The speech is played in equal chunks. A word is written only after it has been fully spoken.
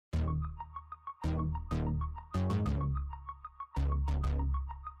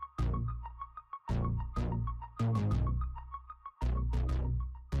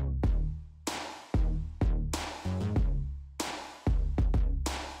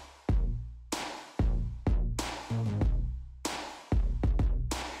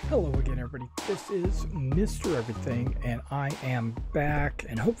Hello again, everybody. This is Mr. Everything, and I am back,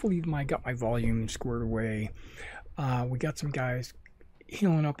 and hopefully I got my volume squared away. We got some guys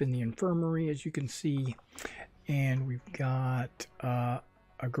healing up in the infirmary, as you can see, and we've got a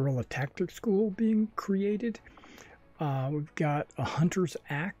guerrilla tactics school being created. We've got a hunter's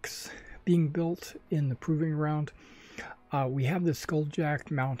axe being built in the proving ground. We have the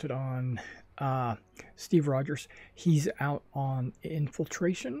skulljack mounted on Steve Rogers. He's out on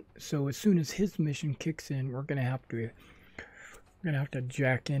infiltration, so as soon as his mission kicks in, we're gonna have to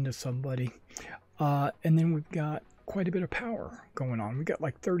jack into somebody. And then we've got quite a bit of power going on. We got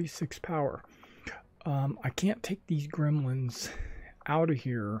like 36 power. I can't take these gremlins out of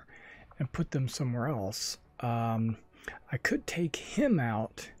here and put them somewhere else. I could take him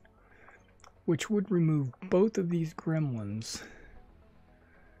out, which would remove both of these gremlins.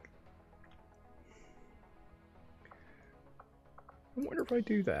 I wonder if I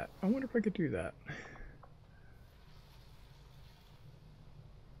do that. I wonder if I could do that.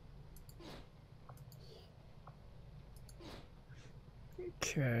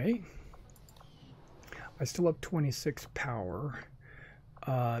 Okay. I still have 26 power.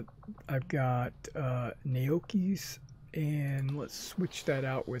 I've got Naoki's, and let's switch that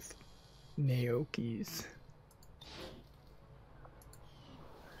out with Naoki's.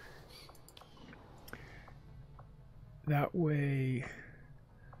 That way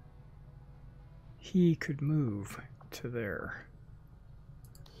he could move to there.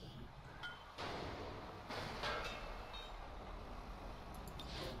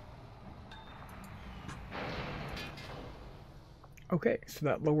 Okay, so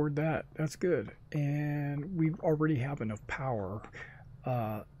that lowered that. That's good. And we already have enough power.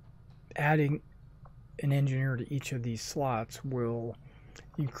 Adding an engineer to each of these slots will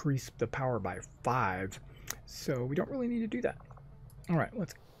increase the power by 5. So we don't really need to do that. All right,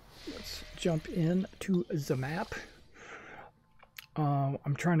 let's jump in to the map.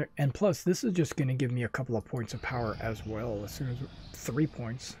 I'm trying to, and plus this is just going to give me a couple of points of power as well. As soon as 3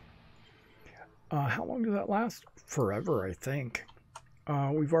 points. How long does that last? Forever, I think.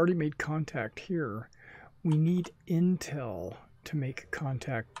 We've already made contact here. We need intel to make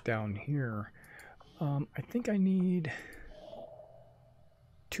contact down here. I think I need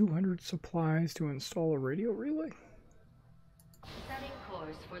 200 supplies to install a radio relay. Setting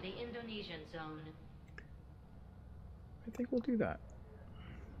course for the Indonesian zone. I think we'll do that.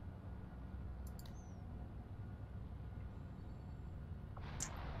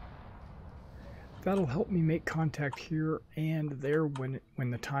 That'll help me make contact here and there when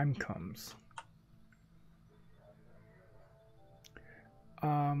the time comes.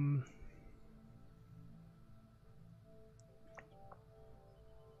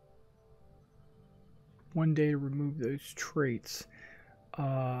 One day to remove those traits.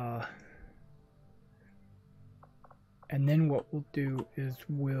 And then what we'll do is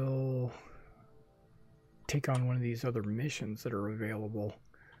we'll take on one of these other missions that are available.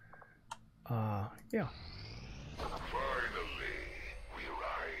 Yeah. Finally, we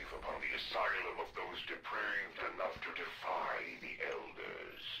arrive upon the asylum of those depraved enough to defy the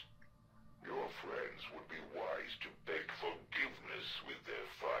elders. Your friends would be wise to beg forgiveness with their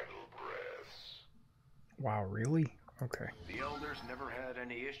final breaths. Wow, really? Okay. The elders never had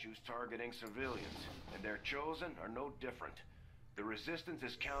any issues targeting civilians, and their chosen are no different. The resistance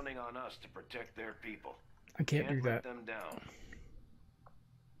is counting on us to protect their people. I can't do that. Let them down.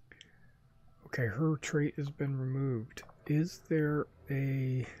 Okay, her trait has been removed. Is there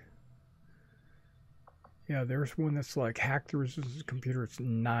a... Yeah, there's one that's like hack the resistance computer. It's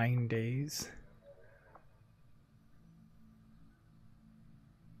 9 days.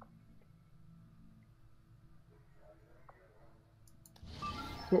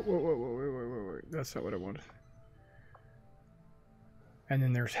 Wait. That's not what I wanted. And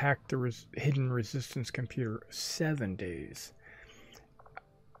then there's hack the hidden resistance computer, 7 days.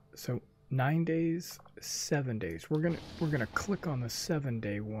 So 9 days, 7 days. We're gonna click on the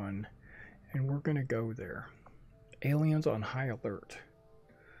 7-day one, and we're gonna go there. Aliens on high alert,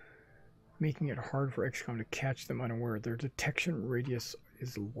 making it hard for XCOM to catch them unaware. Their detection radius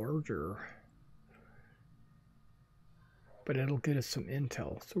is larger, but it'll get us some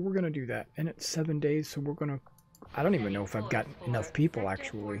intel. So we're gonna do that, and it's 7 days. So we're gonna. I don't even know if I've got enough people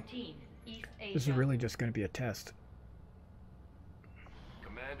actually. This is really just gonna be a test.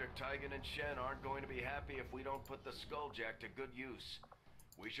 Commander Tigan and Shen aren't going to be happy if we don't put the skulljack to good use.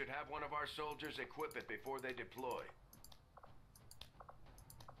 We should have one of our soldiers equip it before they deploy.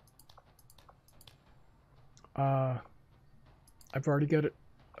 I've already got it.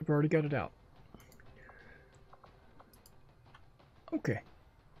 I've already got it out. Okay.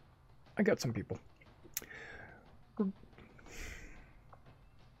 I got some people.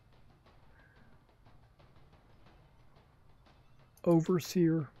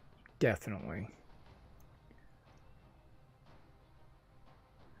 Overseer, definitely.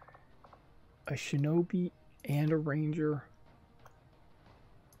 A shinobi and a ranger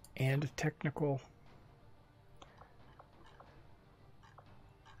and a technical.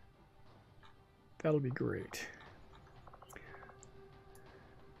 That'll be great.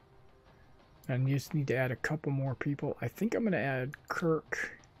 I just need to add a couple more people. I think I'm going to add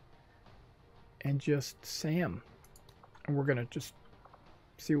Kirk and just Sam. And we're going to just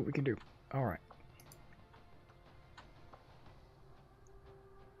see what we can do. All right.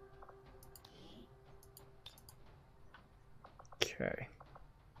 Okay.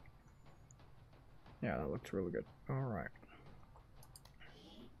 Yeah, that looks really good. All right.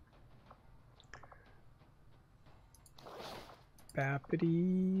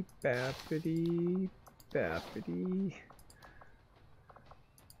 Bappity, bappity, bappity,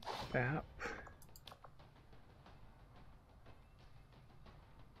 bap.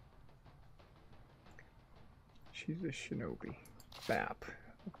 She's a shinobi. Bap.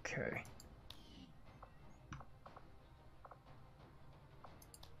 Okay.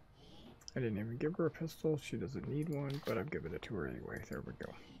 I didn't even give her a pistol. She doesn't need one, but I've given it to her anyway. There we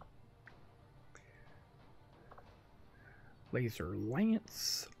go. Laser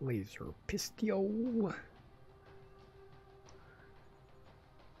lance, laser pistol.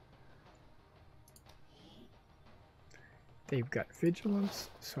 They've got vigilance,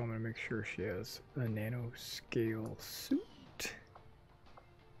 so I'm going to make sure she has a nanoscale suit.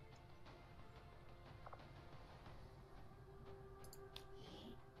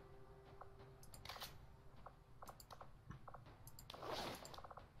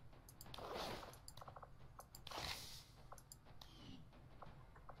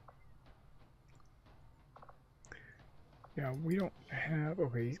 Yeah, we don't have...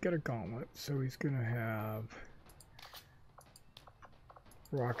 Okay, he's got a gauntlet, so he's going to have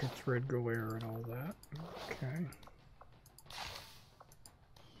rockets, red glare, and all that. Okay.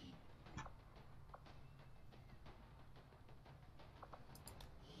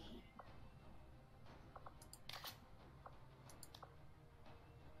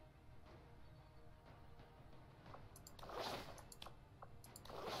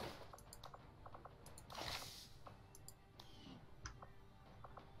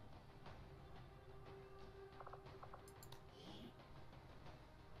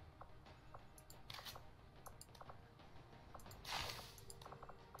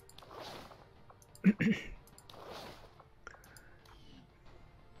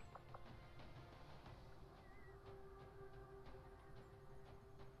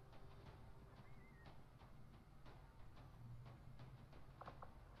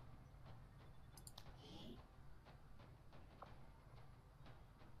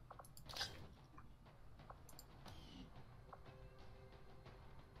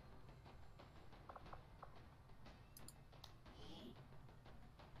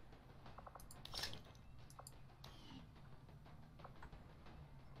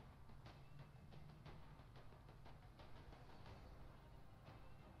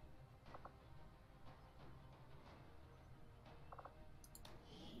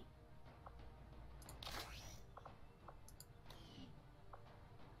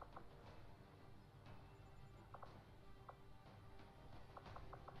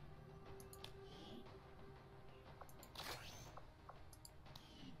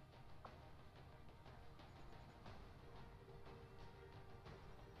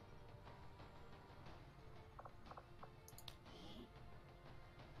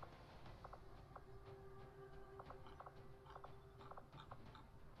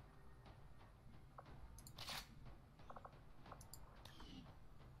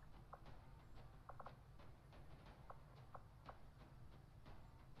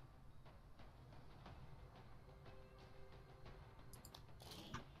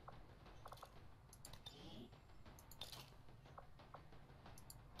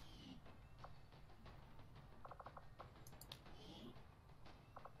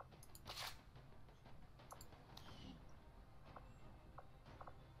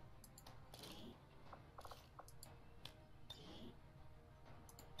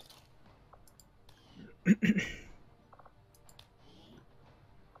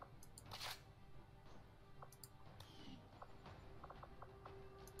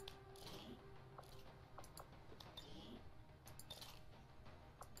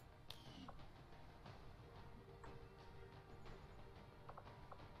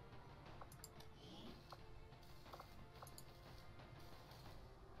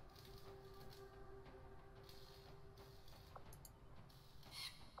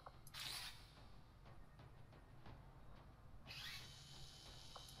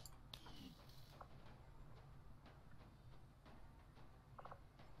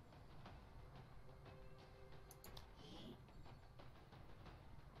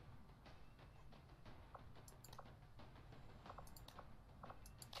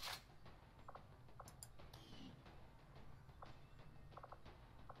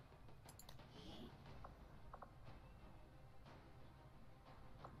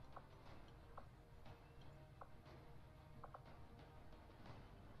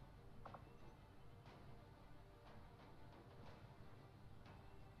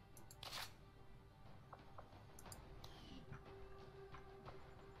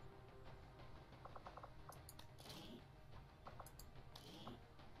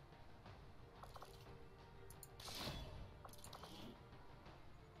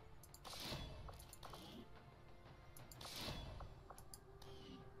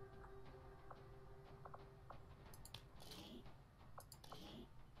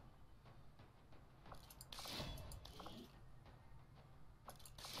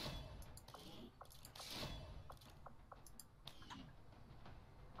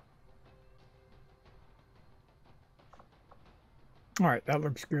 Alright, that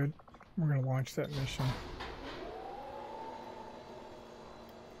looks good. We're going to launch that mission.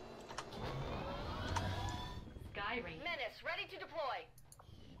 Menace, ready to deploy.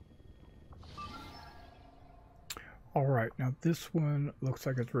 Alright, now this one looks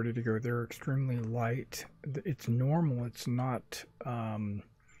like it's ready to go. They're extremely light. It's normal. It's not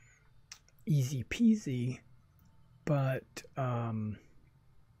easy peasy, but I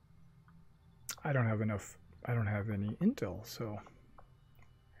don't have enough. I don't have any intel, so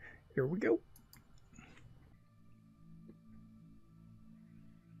here we go.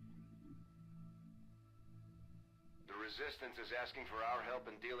 The Resistance is asking for our help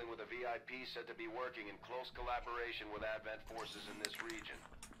in dealing with a VIP said to be working in close collaboration with Advent forces in this region.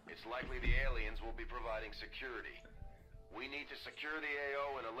 It's likely the aliens will be providing security. We need to secure the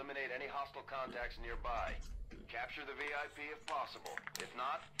AO and eliminate any hostile contacts nearby. Capture the VIP if possible. If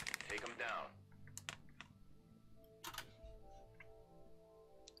not, take them down.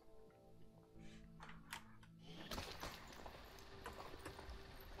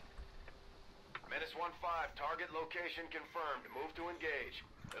 Menace 1-5, target location confirmed. Move to engage.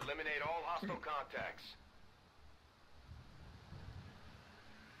 Eliminate all hostile contacts.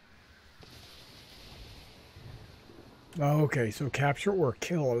 Okay, so capture or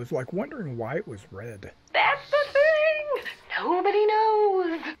kill. I was like wondering why it was red. That's the thing! Nobody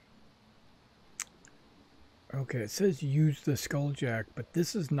knows! Okay, it says use the Skulljack, but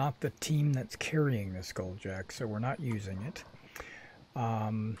this is not the team that's carrying the Skulljack, so we're not using it.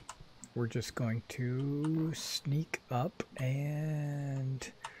 We're just going to sneak up and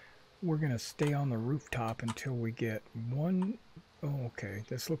we're going to stay on the rooftop until we get one. Oh, okay,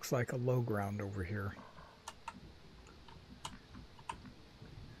 this looks like a low ground over here.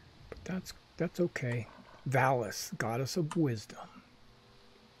 But that's okay. Valis, goddess of wisdom.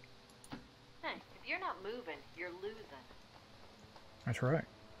 Hey, if you're not moving, you're losing. That's right.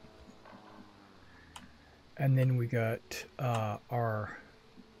 And then we got our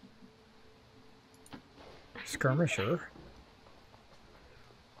skirmisher.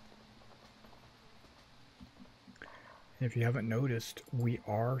 And if you haven't noticed, we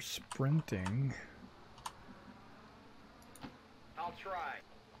are sprinting. I'll try.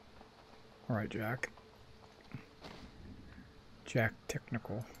 All right, Jack. Jack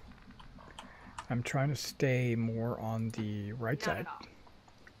Technical. I'm trying to stay more on the right side.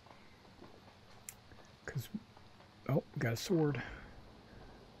 Because, oh, got a sword.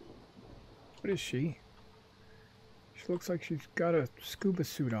 What is she? She looks like she's got a scuba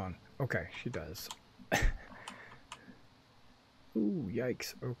suit on. Okay, she does. Ooh,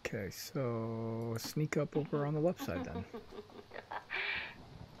 yikes. Okay, so sneak up over on the left side then.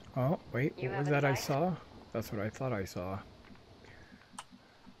 Oh, wait, what was that I saw? That's what I thought I saw.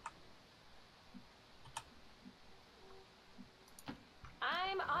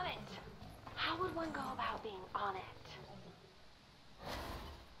 I'm on it. How would one go about being on it?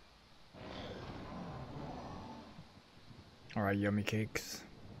 Alright, yummy cakes.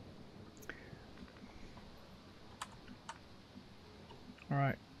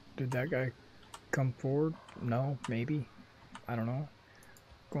 Alright, did that guy come forward? No, maybe. I don't know.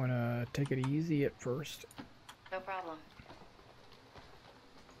 Gonna take it easy at first. No problem.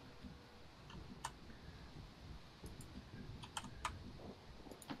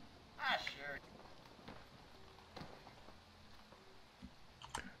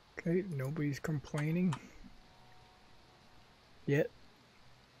 Okay, nobody's complaining yet.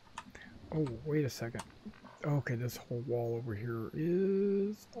 Oh, wait a second. Okay, this whole wall over here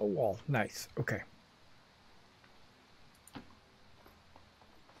is a wall. Nice. Okay.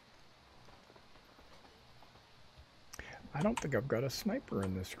 I don't think I've got a sniper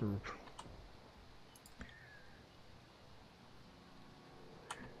in this group.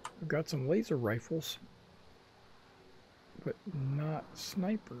 I've got some laser rifles, but not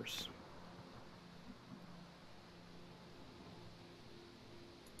snipers.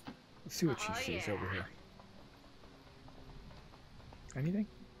 Let's see what she sees over here. Anything?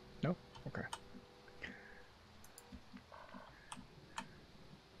 No? Okay.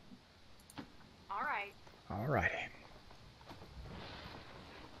 All right. Alrighty.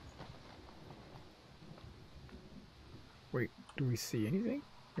 Wait, do we see anything?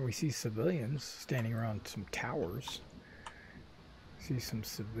 We see civilians standing around some towers. See some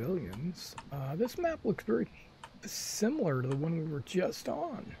civilians. This map looks very similar to the one we were just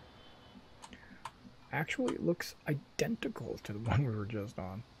on. Actually, it looks identical to the one we were just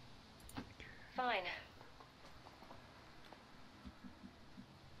on. Fine.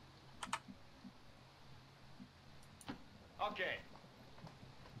 Okay.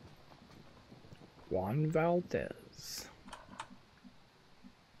 Juan Valdez.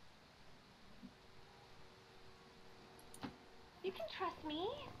 trust me.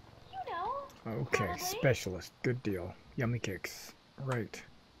 You know. Okay, Probably. specialist. Good deal. Yummy cakes. Right.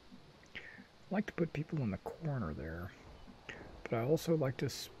 I like to put people in the corner there, but I also like to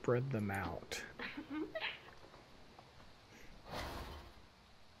spread them out.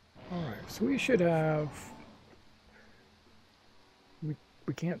 Alright, so we should have...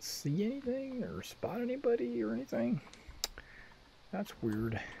 We can't see anything or spot anybody or anything. That's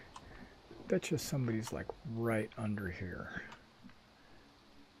weird. Betcha somebody's like right under here.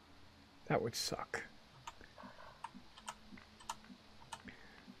 That would suck.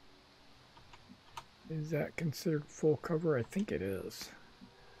 Is that considered full cover? I think it is.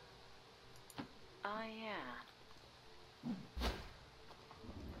 Oh, yeah.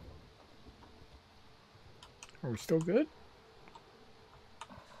 Are we still good?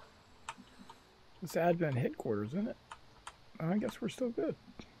 It's Advent headquarters, isn't it? I guess we're still good.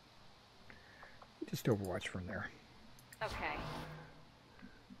 Just overwatch from there. Okay.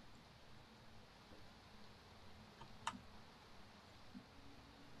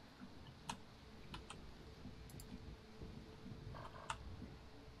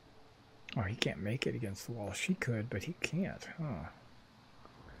 Oh, he can't make it against the wall. She could, but he can't, huh?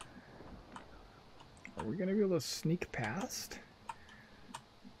 Are we going to be able to sneak past?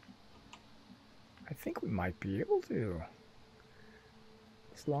 I think we might be able to.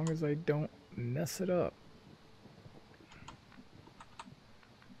 As long as I don't mess it up.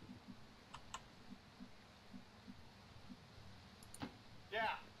 Yeah.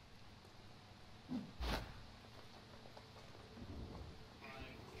 My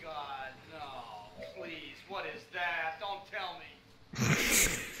God, no. Please, what is that? Don't tell me.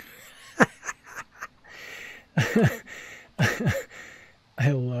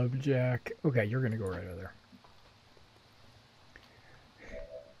 I love Jack. Okay, you're going to go right over there.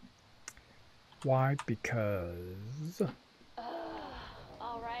 Why? Because...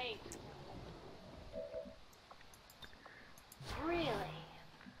 All right. Really?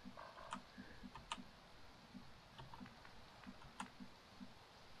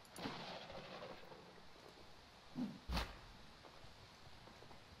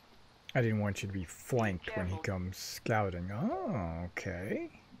 I didn't want you to be flanked when he comes scouting. Oh, okay.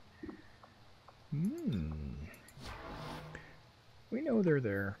 We know they're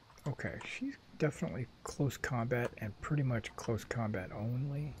there. Okay, she's definitely close combat and pretty much close combat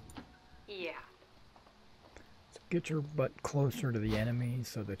only. Yeah. So get your butt closer to the enemy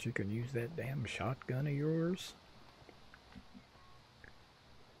so that you can use that damn shotgun of yours.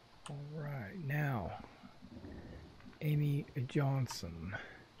 Alright, now, Amy Johnson.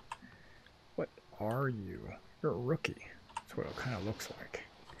 What are you? You're a rookie. That's what it kind of looks like.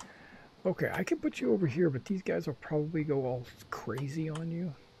 Okay, I can put you over here, but these guys will probably go all crazy on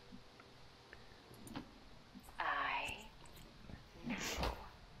you.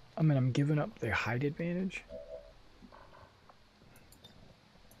 I mean, I'm giving up the height advantage.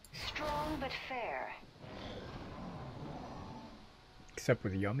 Strong but fair. Except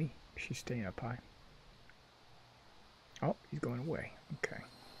with Yummy. She's staying up high. Oh, he's going away. Okay.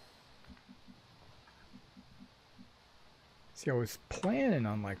 See, I was planning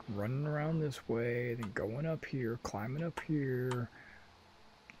on like running around this way, then going up here, climbing up here.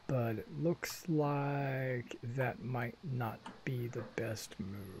 But it looks like that might not be the best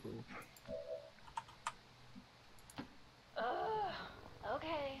move.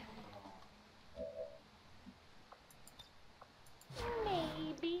 Okay.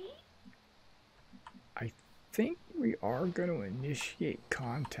 Maybe. I think we are going to initiate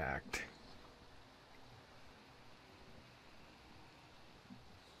contact.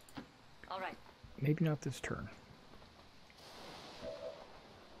 All right. Maybe not this turn.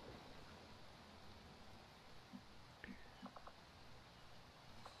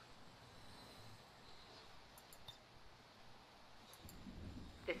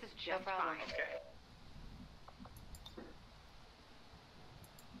 This is just fine. Okay.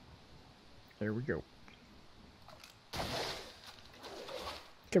 There we go.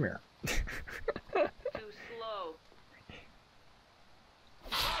 Come here. Too slow.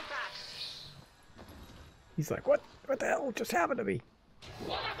 He's like, what? What the hell just happened to me?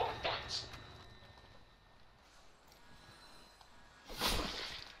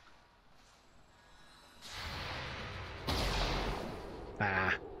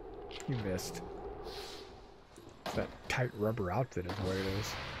 Ah, you missed. That tight rubber outfit is what it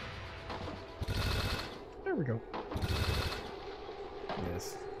is. There we go.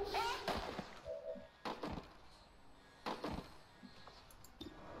 Yes.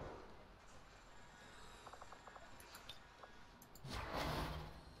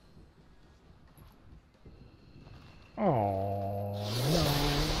 Oh,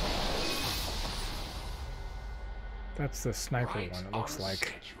 That's the sniper Right one, it on looks like.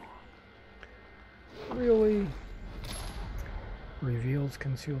 schedule. Really? Reveals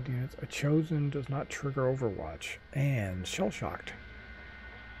concealed units. A chosen does not trigger Overwatch. And shell-shocked.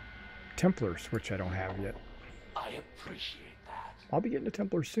 Templars, which I don't have yet. I appreciate that. I'll be getting a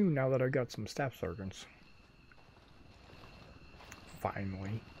Templar soon now that I've got some staff sergeants.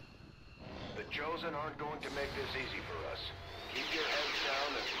 Finally. The Chosen aren't going to make this easy for us. Keep your heads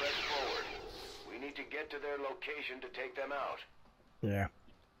down and press forward. We need to get to their location to take them out. Yeah.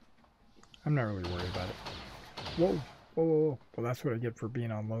 I'm not really worried about it. Whoa. Whoa, whoa, whoa. Well, that's what I get for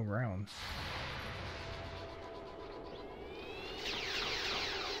being on low ground.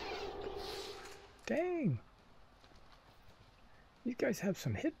 Dang. These guys have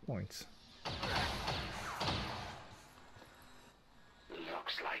some hit points.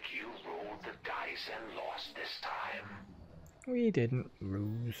 Looks like you rolled the dice and lost this time. We didn't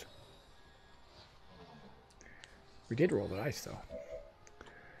lose. We did roll the dice, though.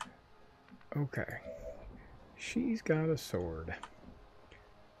 Okay. She's got a sword.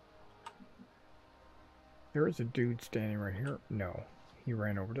 There is a dude standing right here. No, he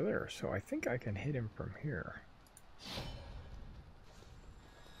ran over to there. So I think I can hit him from here.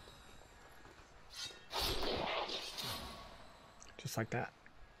 Just like that.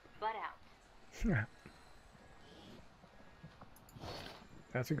 Butt out.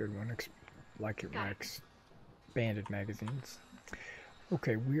 That's a good one. Like it when I expanded magazines.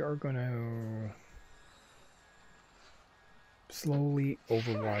 Okay, we are gonna slowly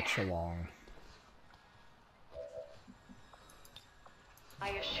Overwatch along.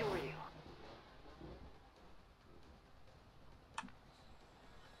 I assure you.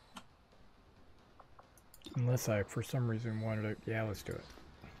 Unless I, for some reason, wanted to... Yeah, let's do it.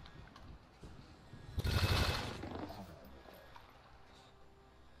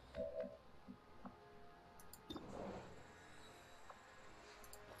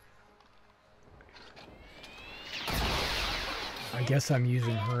 I guess I'm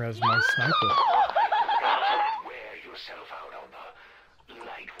using her as my sniper. Wear yourself out on the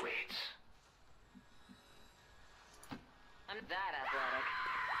lightweights. I'm that athletic.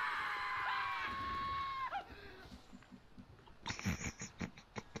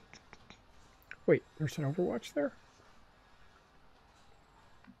 Wait, there's an Overwatch there?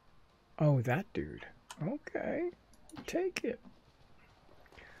 Oh, that dude. Okay. Take it.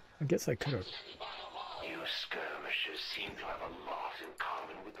 I guess I could have. You skirmishers seem to have a lot in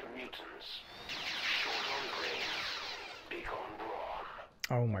common with the mutants. Short on brains, big on brawn.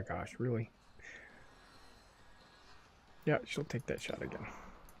 Oh my gosh, really? Yeah, she'll take that shot again.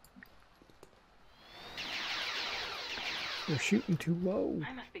 You're shooting too low.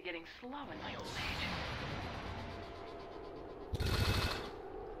 I must be getting slow in my old age.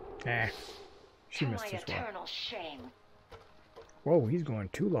 Ah, she To missed my as well. eternal shame. Whoa, he's going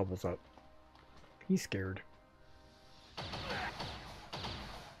 2 levels up. He's scared.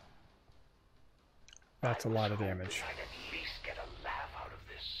 That's a lot of damage. I'd at least get a laugh out of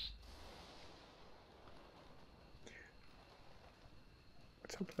this.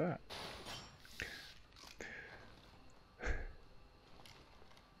 What's up with that?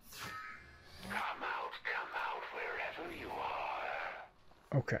 Come out wherever you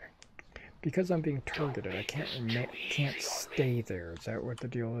are. Okay. Because I'm being targeted, I can't stay there. Is that what the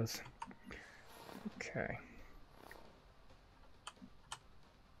deal is? Okay.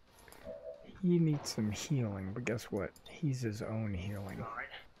 He needs some healing, but guess what? He's his own healing.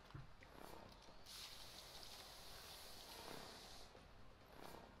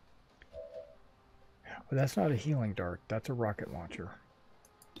 Well, that's not a healing dart. That's a rocket launcher.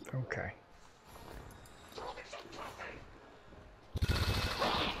 Okay.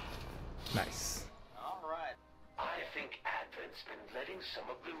 Nice. Alright. I think Advent's been letting some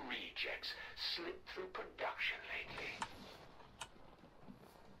of the rejects slip through production lately.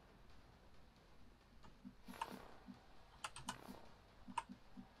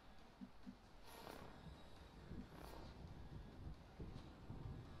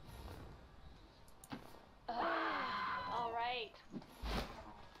 All right.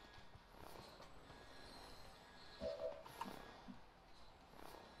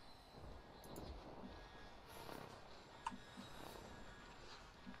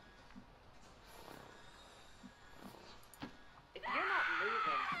 If you're not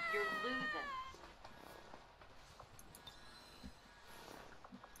moving, you're losing.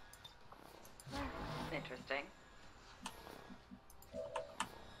 Interesting.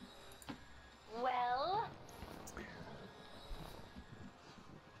 Well,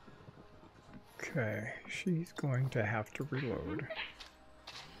 Okay, she's going to have to reload.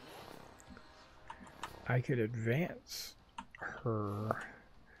 I could advance her.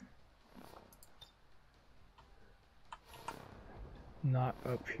 Not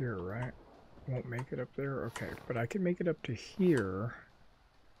up here, right? Won't make it up there? Okay, but I can make it up to here.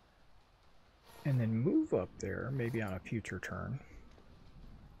 And then move up there, maybe on a future turn.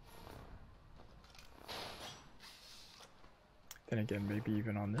 Then again, maybe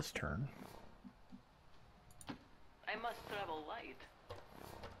even on this turn. I must travel light.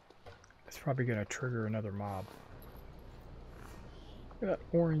 It's probably going to trigger another mob. Look at that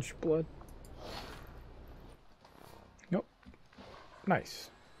orange blood. Nope. Nice.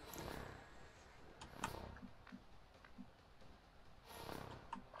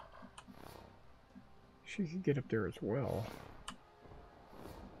 She could get up there as well.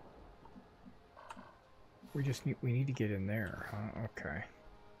 We need to get in there, huh? Okay.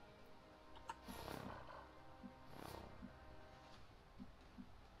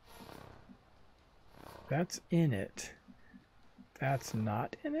 That's in it. That's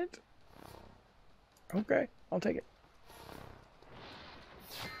not in it? Okay, I'll take it.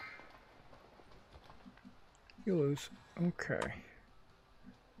 You lose. Okay.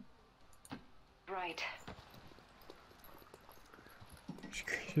 Right.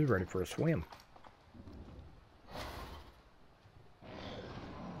 She's ready for a swim.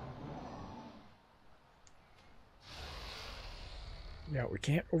 Yeah, we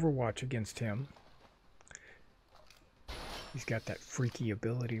can't overwatch against him. He's got that freaky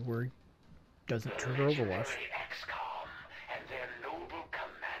ability where he doesn't trigger overwatch. XCOM and their noble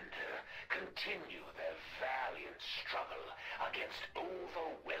commander continue their valiant struggle against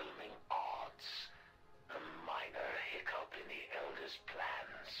overwhelming odds. A minor hiccup in the Elder's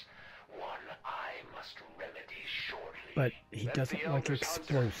plans, one I must remedy shortly. But he doesn't like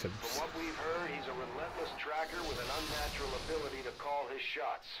explosives. From what we've heard, he's a relentless tracker with an unnatural ability to call his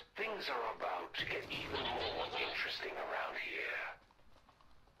shots. Things are about to get even more interesting around here.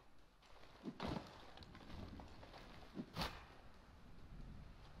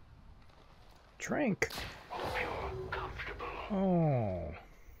 Trank. Hope you're comfortable. Oh.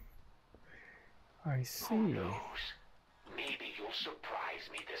 I see. Who knows? Maybe you'll surprise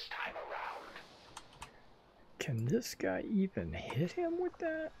me this time around. Can this guy even hit him with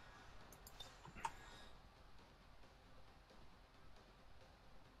that?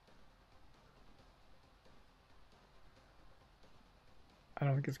 I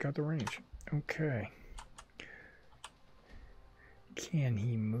don't think it's got the range. Okay. Can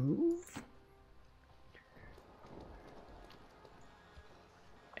he move?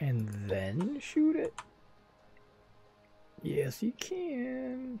 And then shoot it? Yes, he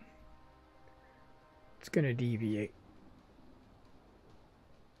can. It's gonna deviate.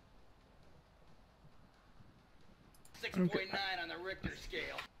 Okay. 6.9 on the Richter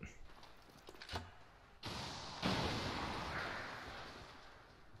scale.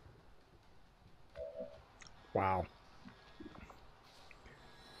 Wow.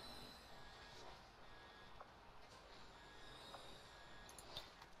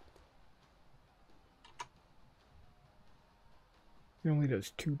 It only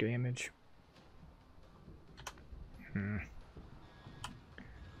does 2 damage.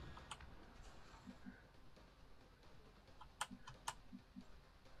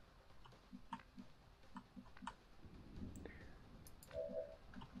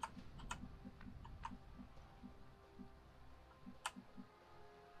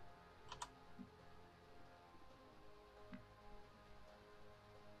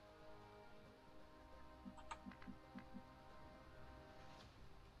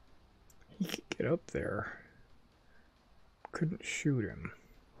 He could get up there. Couldn't shoot him.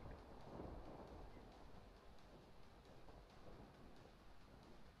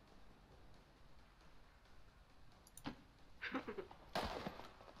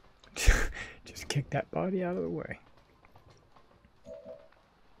 Just kick that body out of the way.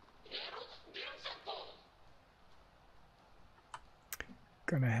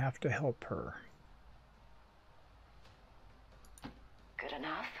 Gonna have to help her. Good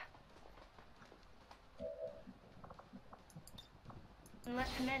enough.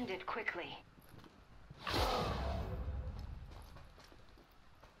 Let's mend it quickly.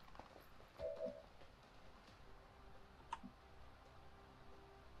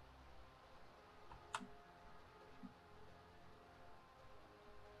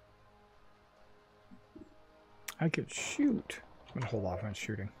 I could shoot. I'm gonna hold off on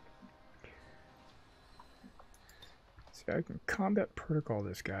shooting. See, I can combat protocol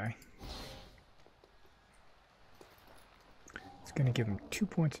this guy. It's gonna give him 2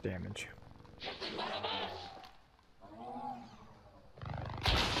 points of damage.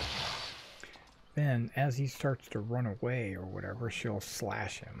 Then, as he starts to run away or whatever, she'll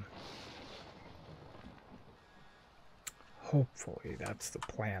slash him. Hopefully, that's the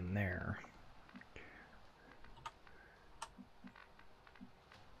plan there.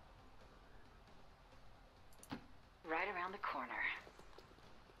 Right around the corner.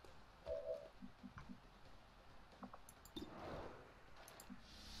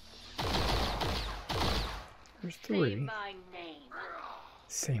 There's Say 3. my name.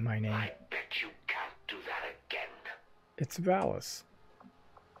 Say my name. I bet you can't do that again. It's Valis.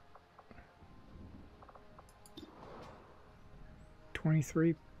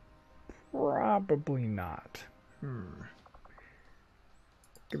 $23? Probably not.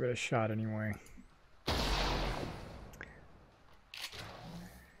 Give it a shot anyway.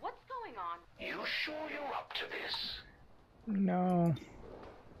 What's going on? You sure you're up to this? No.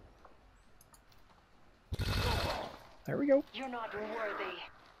 There we go. You're not worthy.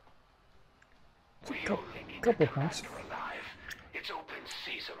 It's a couple points. Alive. It's open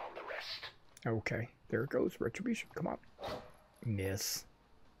season on the rest. Okay, there it goes. Retribution. Come on. Miss.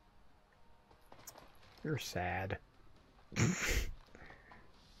 You're sad.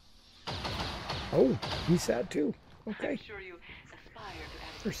 Oh, he's sad too. Okay. I'm sure you aspire to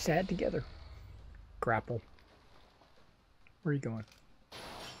have They're sad together. Grapple. Where are you going?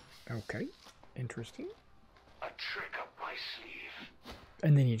 Okay. Interesting. A trick up my sleeve.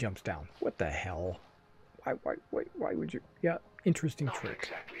 And then he jumps down. What the hell? Why would you? Yeah, interesting Not trick.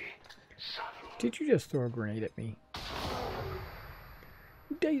 exactly subtle. Did you just throw a grenade at me?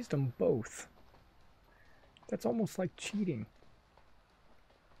 You dazed them both. That's almost like cheating.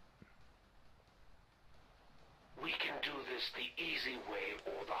 We can do this the easy way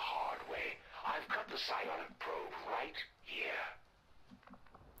or the hard way. I've got the psionic probe right here.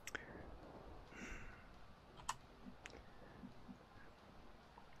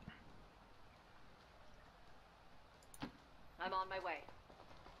 I'm on my way.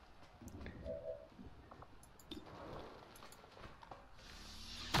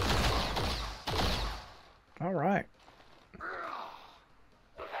 All right.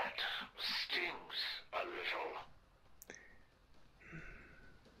 That stings a little.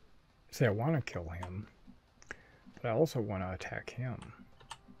 See, I want to kill him, but I also want to attack him.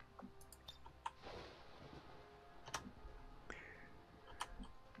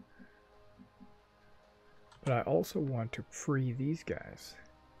 But I also want to free these guys.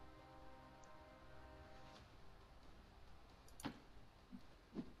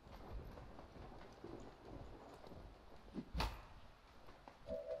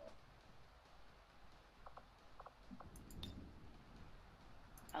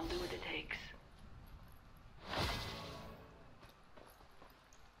 I'll do what it takes.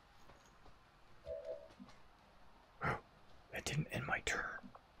 That didn't end my turn.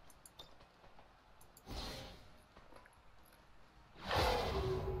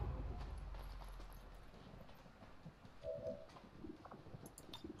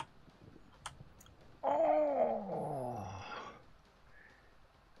 Oh,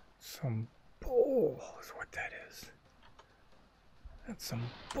 some bull is what that is. That's some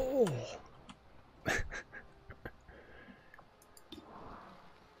bull.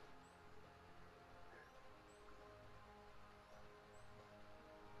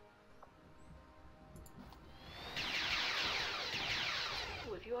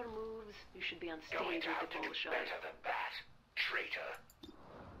 With your moves, you should be on stage Going with to have the to do bullshit. better than that, traitor.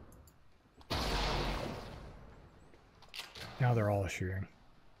 Now they're all shooting.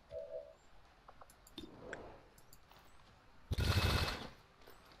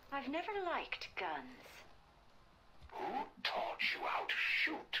 I've never liked guns. Who taught you how to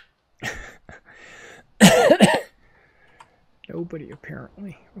shoot? Nobody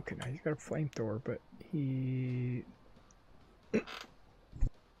apparently. Okay, now he's got a flamethrower, but he.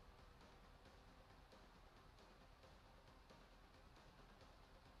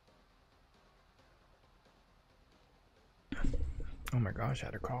 Oh my gosh, I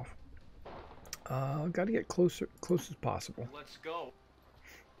had a cough. Got to get close as possible. Let's go.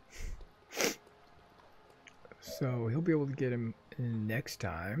 So he'll be able to get him next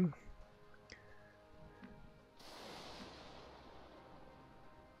time.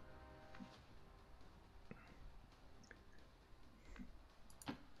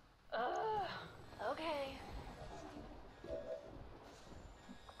 Okay.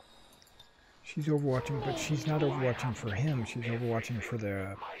 She's overwatching, but she's not overwatching for him. She's overwatching for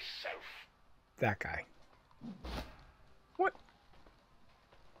Myself. that guy. What?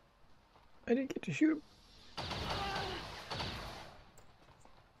 I didn't get to shoot him.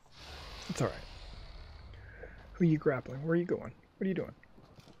 It's alright. Who are you grappling? Where are you going? What are you doing?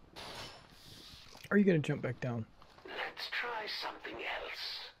 Are you going to jump back down? Let's try something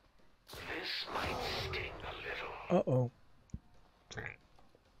else. This might sting a little. Uh-oh.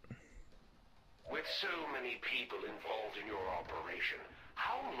 With so many people involved in your operation,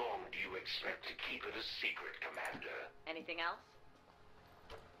 how long do you expect to keep it a secret, Commander? Anything else?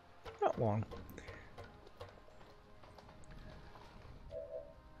 Not long.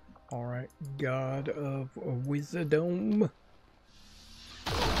 Alright, God of Wisdom.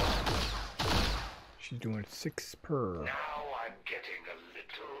 She's doing 6 per. Now I'm getting a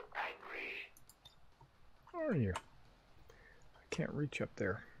little angry. How are you? I can't reach up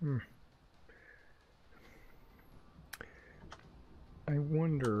there. I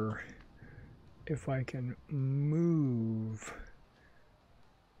wonder if I can move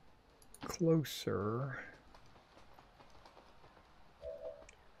closer,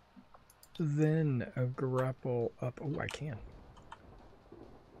 then a grapple up. Oh, I can.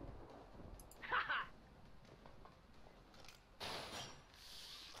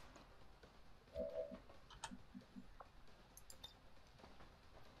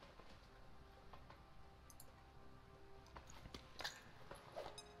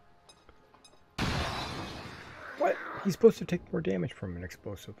 What? He's supposed to take more damage from an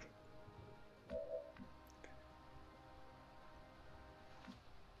explosive.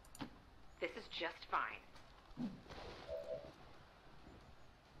 This is just fine.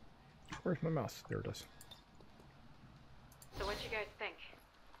 Where's my mouse? There it is. So what you guys think?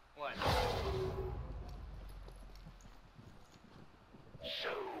 What? So,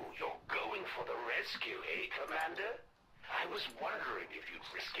 you're going for the rescue, eh, Commander? I was wondering if you'd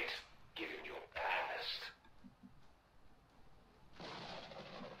risk it, given your past.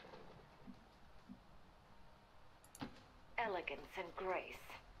 Elegance and grace.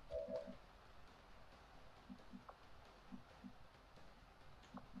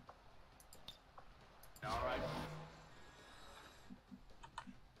 All right.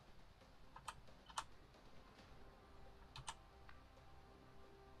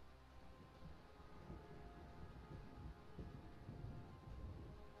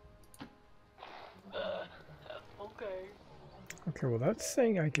 Okay. Okay, well that's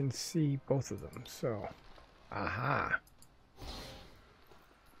saying I can see both of them, so... Aha!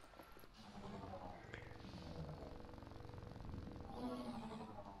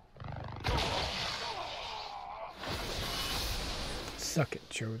 Suck it,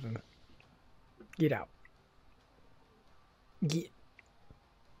 Chosen. Get out. Get.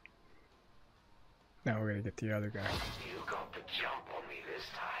 Now we're gonna get the other guy. You got the jump on me this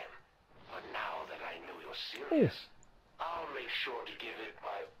time. But now that I know you're serious, I'll make sure to give it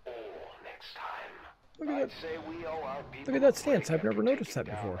my all next time. Look at I'd that. say we owe our people Look at that a stance. break I've never after noticed that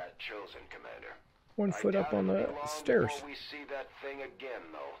taking down before. that Chosen, Commander. 1 foot up on the stairs. Before we see that thing again,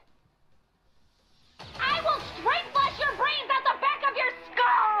 though. I will straight flush your brains out the back of your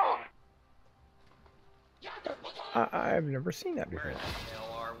skull! I've never seen that before. Where the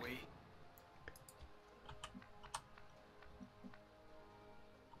hell are we?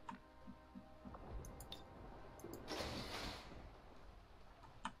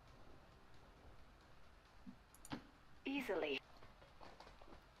 Easily.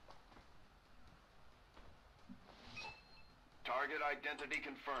 Target identity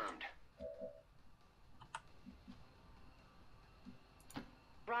confirmed.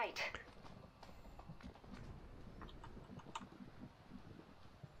 Right.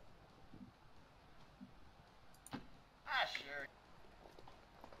 Ah, sure.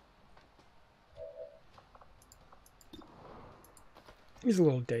 He's a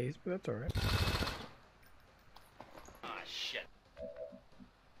little dazed, but that's alright. Ah, shit.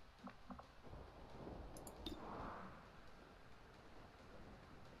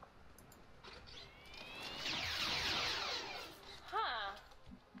 Huh.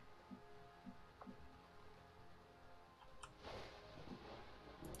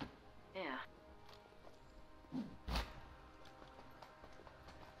 Yeah.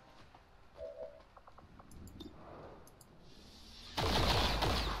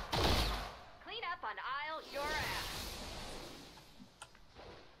 Clean up on aisle your ass.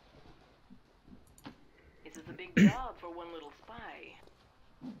 This is a big job for one little spy.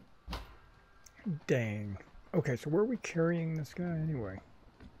 Dang. Okay, so where are we carrying this guy anyway?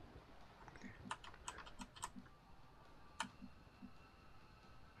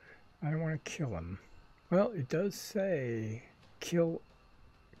 I don't want to kill him. Well, it does say kill,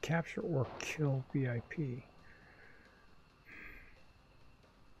 capture or kill VIP.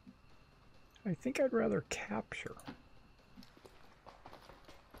 I think I'd rather capture.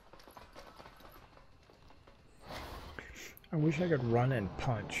 I wish I could run and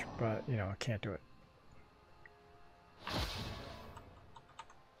punch, but, you know, I can't do it.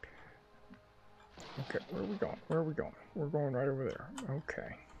 Okay, where are we going? Where are we going? We're going right over there.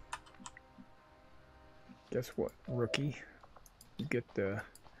 Okay. Guess what, rookie? You get the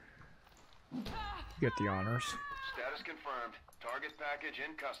honors. Status confirmed. Target package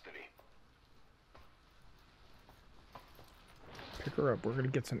in custody. Pick her up. We're gonna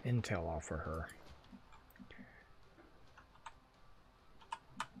get some intel off of her.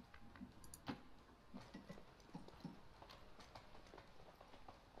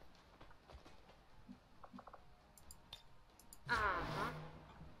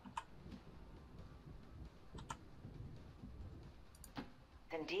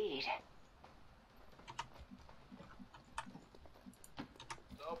 Indeed.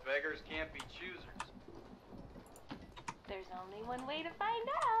 So beggars can't be choosers. There's only one way to find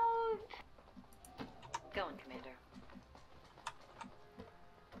out. Go on, Commander.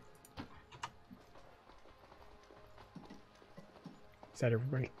 Is that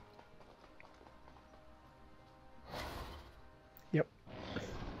everybody? Yep.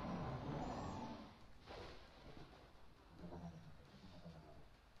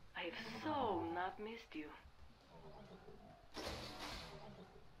 I've so not missed you.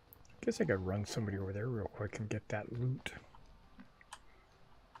 Guess I could run somebody over there real quick and get that loot.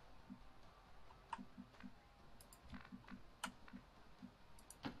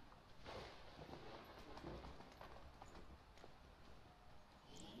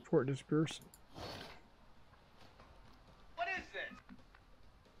 Before it disappears. What is this?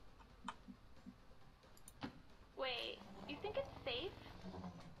 Wait, you think it's safe?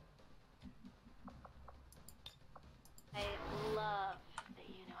 I love that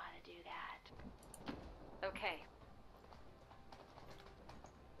you know how to do that. Okay.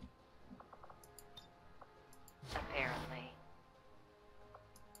 Apparently.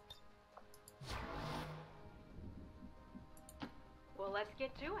 Well, let's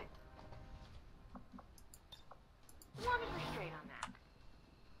get to it. As long as we're straight on that.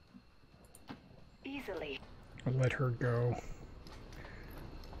 Easily. I'll let her go.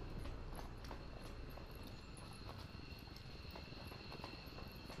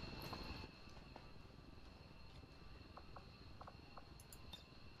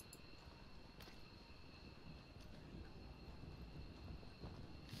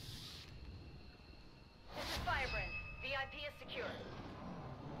 This is Firebrand. VIP is secure.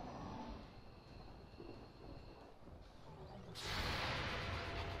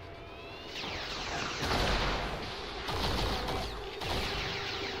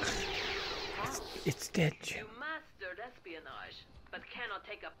 It's dead, Jim. You mastered espionage, but cannot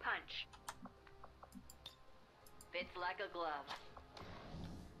take a punch. Fits like a glove.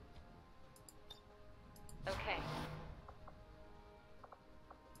 Okay.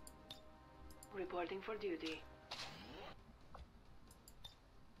 Reporting for duty.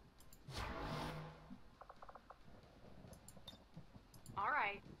 All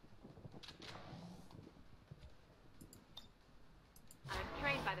right. I'm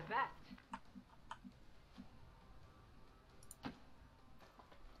trained by the best.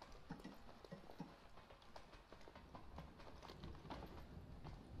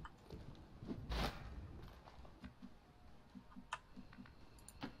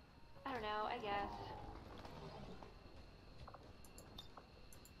 I don't know, I guess.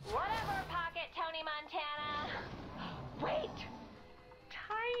 Whatever, Pocket Tony Montana. Wait!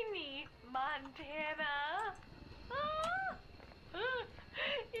 Tiny Montana! Ah!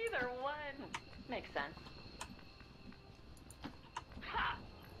 Either one. Makes sense. Ha!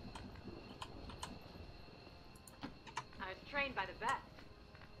 I was trained by the best.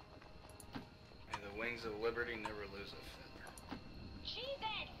 May the wings of liberty never lose a feather.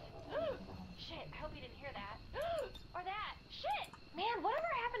 Jesus! Shit, I hope you didn't hear that. Or that. Shit! Man, whatever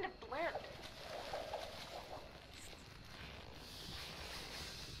happened to Blimp?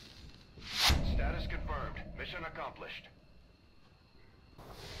 Status confirmed. Mission accomplished.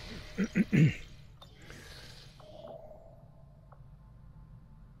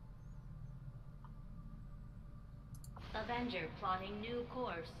 Avenger plotting new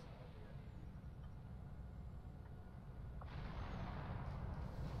course.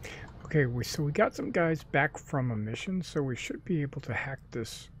 Okay, so we got some guys back from a mission, so we should be able to hack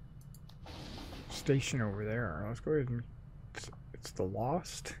this station over there. Let's go ahead and... It's the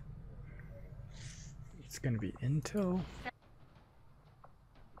Lost. It's going to be intel.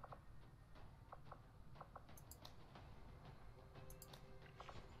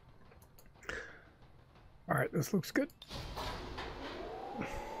 Alright, this looks good.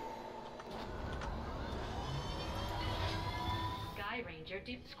 Sky Ranger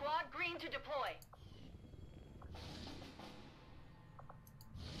Squad green to deploy.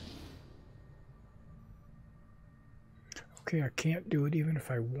 Okay, I can't do it even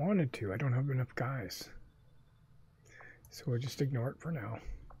if I wanted to. I don't have enough guys. So we'll just ignore it for now.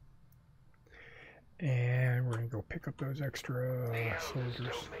 And we're going to go pick up those extra soldiers.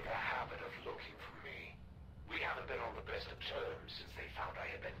 Don't make a habit of looking for me. We haven't been on the best of terms since they found I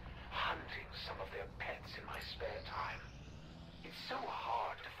had been hunting some of their pets in my spare time. It's so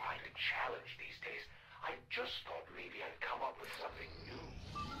hard to find a challenge these days. I just thought maybe I'd come up with something new.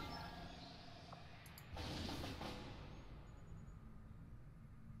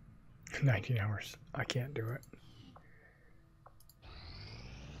 19 hours. I can't do it.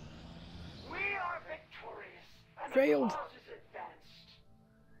 We are victorious. And Failed. the cause is advanced.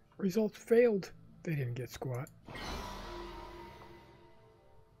 Results failed. They didn't get squat.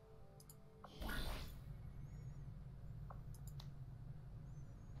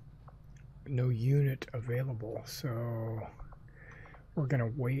 No unit available, so we're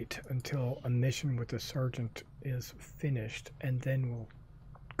gonna wait until a mission with the sergeant is finished, and then we'll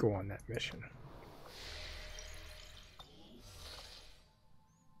go on that mission.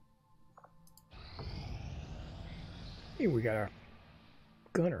 Hey, we got a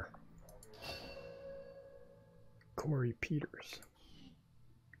gunner, Corey Peters.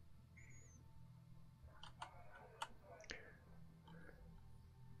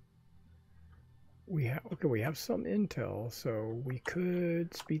 We have some intel, so we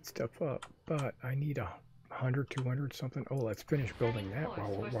could speed stuff up, but I need 100, 200 something. Oh, let's finish building that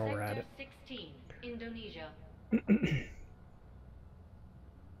while we're at it. 16, Indonesia.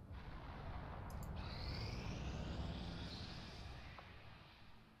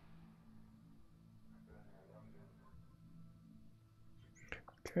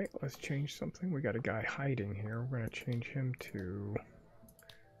 Okay, let's change something. We got a guy hiding here. We're going to change him to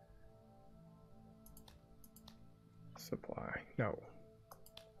supply. No.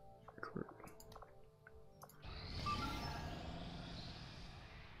 Recruit.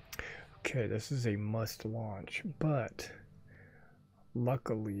 Okay, this is a must launch, but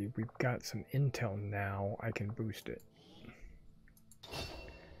luckily we've got some intel now. I can boost it.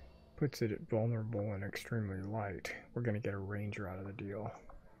 Puts it at vulnerable and extremely light. We're going to get a ranger out of the deal.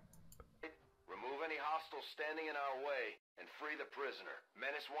 Remove any hostiles standing in our way and free the prisoner.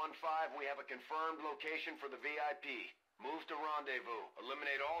 Menace 1-5, we have a confirmed location for the VIP. Move to rendezvous.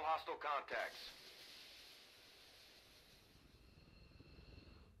 Eliminate all hostile contacts.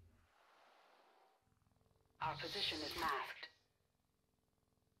 Our position is masked.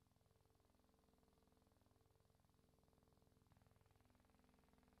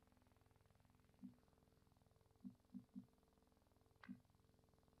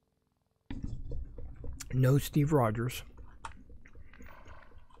 No Steve Rogers.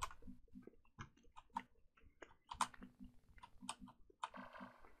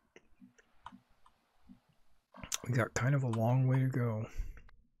 We got kind of a long way to go.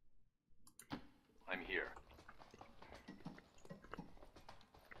 I'm here.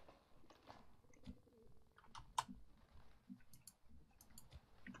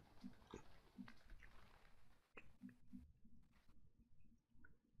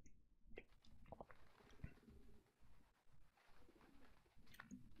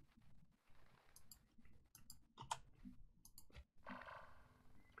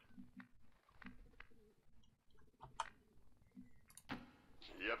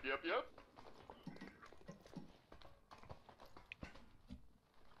 Yep.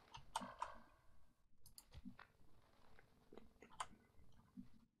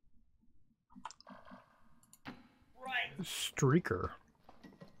 Streaker.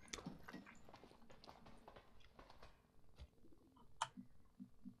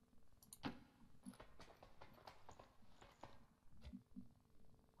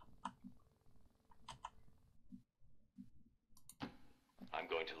 I'm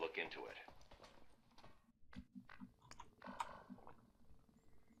going to look into it.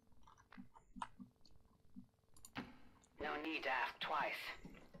 No need to ask twice.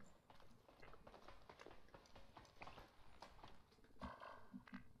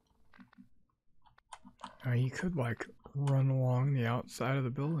 He could like run along the outside of the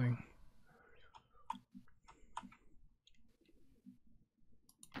building.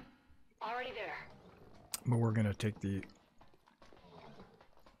 Already there. But we're gonna take the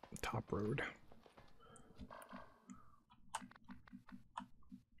top road.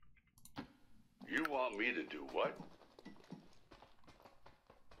 You want me to do what?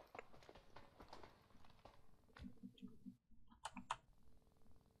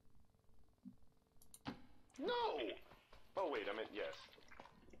 No! Oh, wait, I meant yes.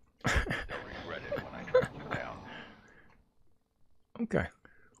 You'll regret it when I track you down. Okay.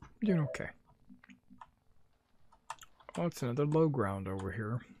 Doing okay. Oh, it's another low ground over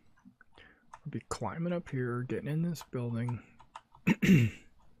here. We'll be climbing up here, getting in this building.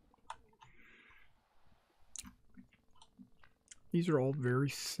 These are all very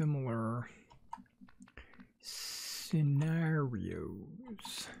similar scenarios.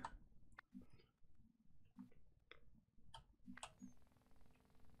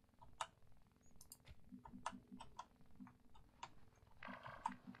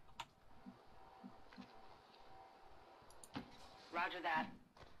 Roger that.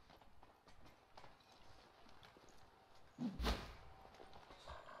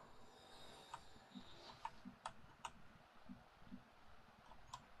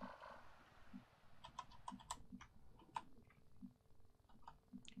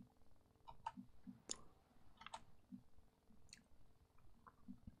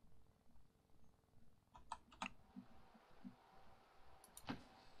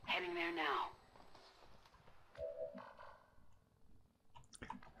 Heading there now.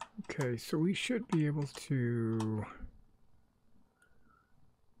 Okay, so we should be able to...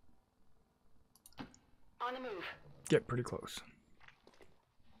 On the move. get pretty close.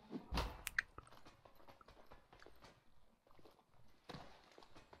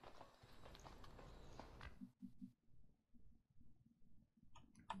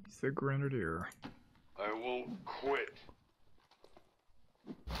 He's the Grenadier. I won't quit.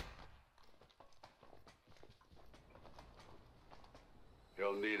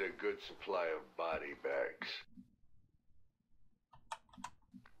 He'll need a good supply of body bags.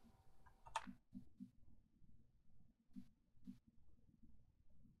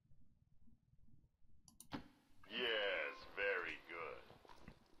 Yes, very good.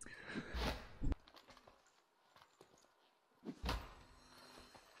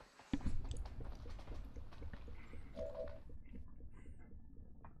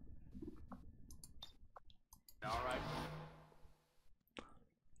 All right.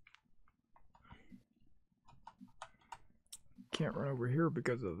 Can't run over here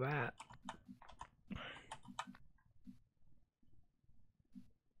because of that.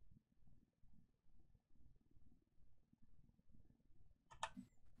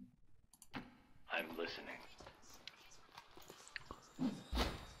 I'm listening.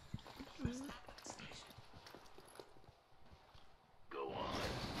 Go on.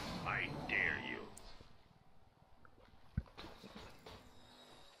 I dare you.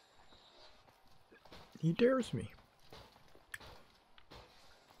 He dares me.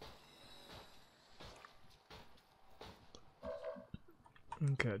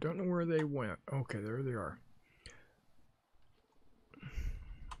 Okay, I don't know where they went. Okay, there they are.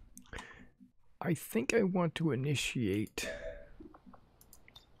 I think I want to initiate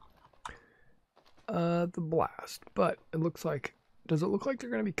the blast, but it looks like, does it look like they're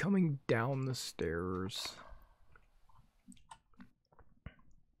going to be coming down the stairs?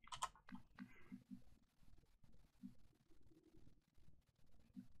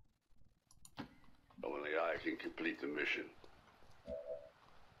 Only I can complete the mission.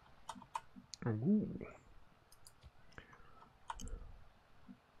 Ooh.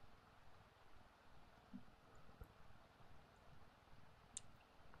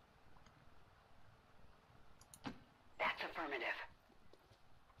 That's affirmative.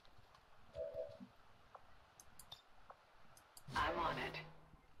 I'm on it.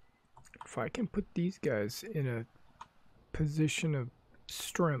 If I can put these guys in a position of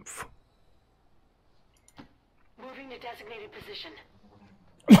strength. Moving to designated position.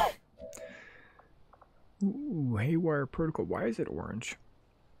 Ooh, haywire protocol. Why is it orange?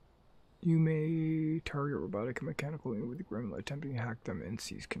 You may target robotic and mechanical unit with the gremlin attempting to hack them and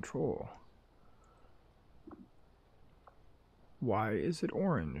seize control. Why is it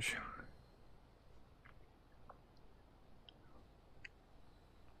orange?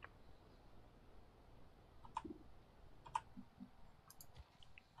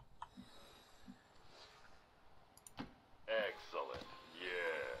 Excellent.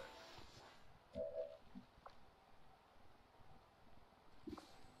 Yes.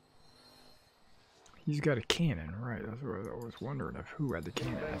 He's got a cannon, right? That's what I was wondering if who had the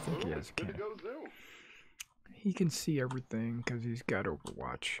cannon. I think he has a cannon. He can see everything because he's got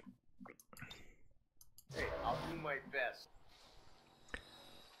Overwatch. Hey, I'll do my best.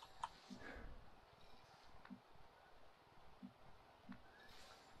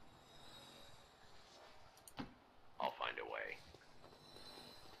 I'll find a way.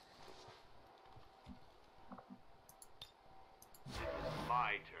 This is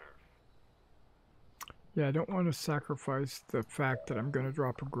my turn. Yeah, I don't want to sacrifice the fact that I'm going to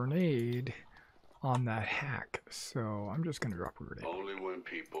drop a grenade on that hack, so I'm just going to drop a grenade. Only when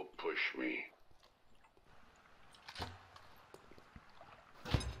people push me.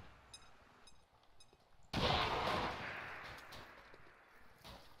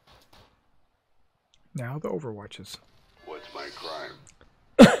 Now the Overwatches. What's my crime?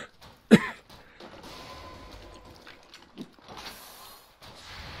 I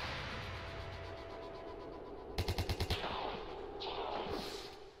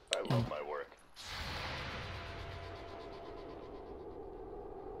love my work.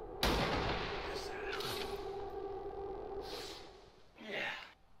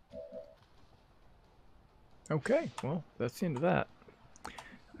 Okay, well, that's the end of that.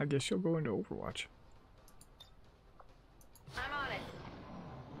 I guess you'll go into Overwatch. I'm on it.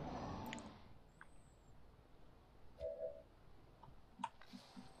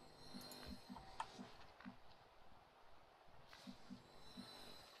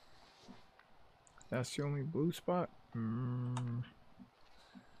 That's the only blue spot? I'll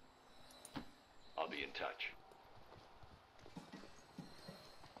be in touch.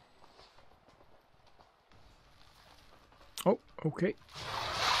 Oh, okay.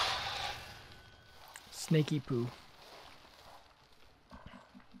 Snaky poo.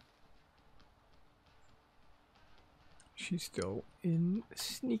 She's still in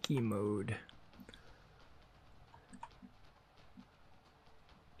sneaky mode.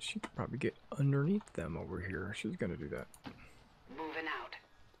 She could probably get underneath them over here. She's gonna do that. Moving out.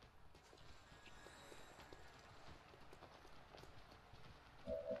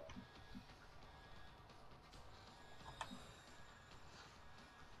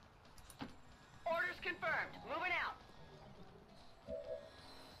 Orders confirmed. Moving out.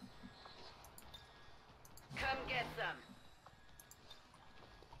 Come get some.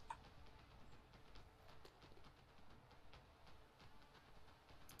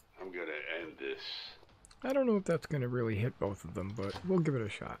 I'm gonna end this. I don't know if that's gonna really hit both of them, but we'll give it a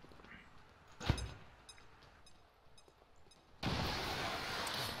shot.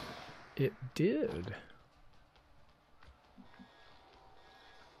 It did.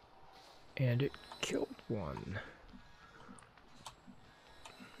 And it killed one.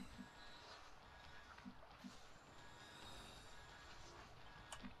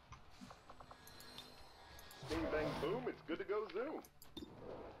 Bing bang boom, it's good to go zoom.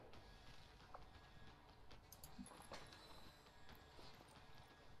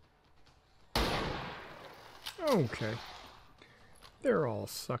 Okay. They're all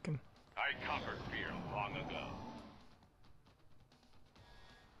sucking. I conquered fear long ago.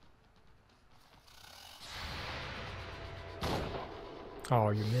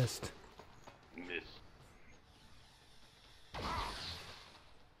 Oh, you missed. Miss.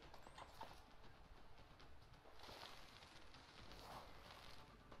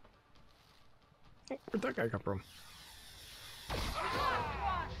 Oh, where'd that guy come from?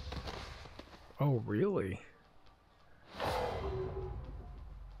 Oh, really?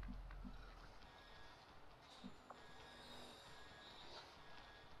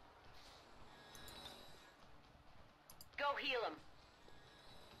 Go heal him.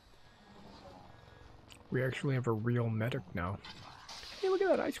 We actually have a real medic now. Hey, look at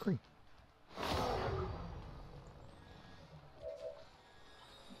that ice cream.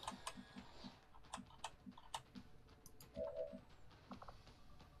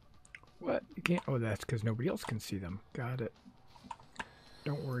 What? You can't... Oh, that's because nobody else can see them. Got it.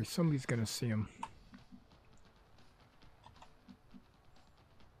 Don't worry, somebody's gonna see them.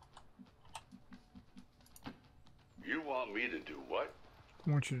 You want me to do what?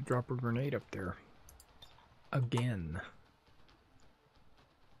 I want you to drop a grenade up there. Again.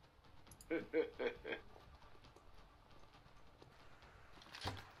 They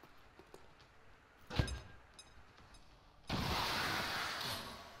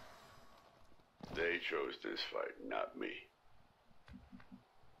chose this fight, not me.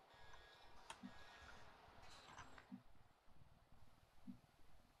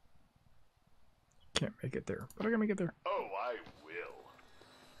 Can't make it there, but I can make it there. Oh, I will.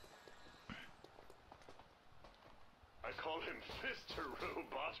 I call him Mr.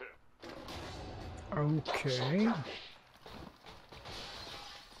 Roboto. Okay.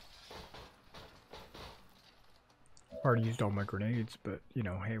 Already used all my grenades, but, you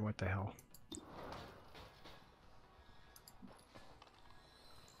know, hey, what the hell.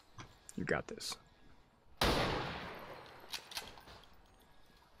 You got this.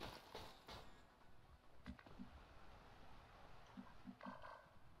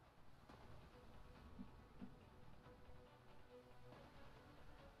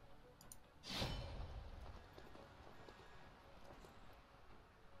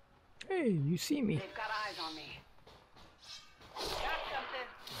 Hey, you see me. They've got eyes on me. Got something.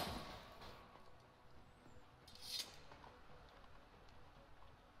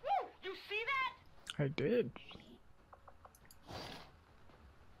 Woo! You see that? I did.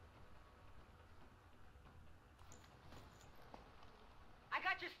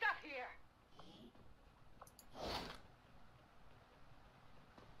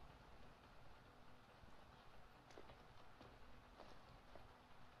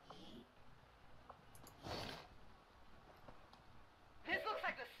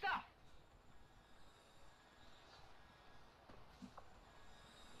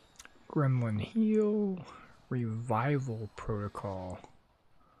 Gremlin heal. Revival protocol.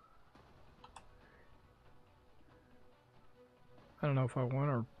 I don't know if I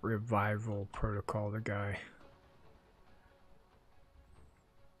want a revival protocol, the guy.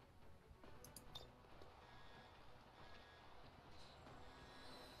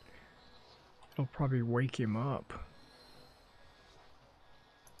 It'll probably wake him up.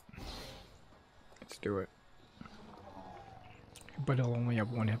 Let's do it. But he'll only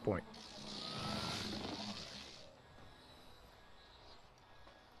have 1 hit point.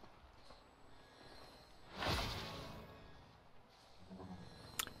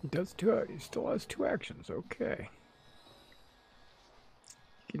 He does he still has 2 actions, okay.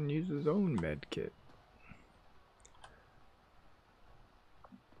 He can use his own med kit.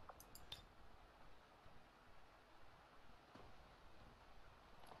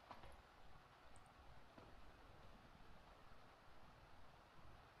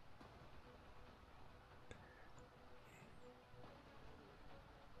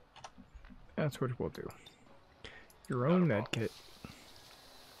 That's what we'll do. Your own med kit.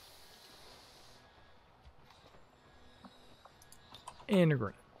 And a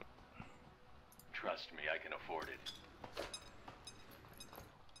green. Trust me, I can afford it.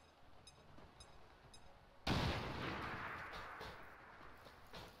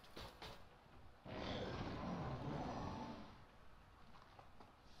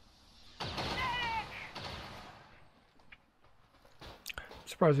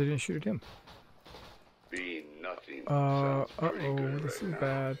 Surprised I didn't shoot at him. Be nothing. Sounds pretty good this right is now.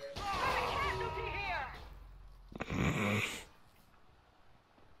 bad.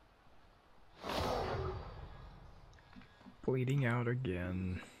 Bleeding out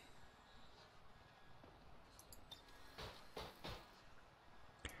again.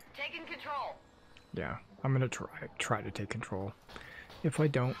 Taking control. Yeah, I'm gonna try to take control. If I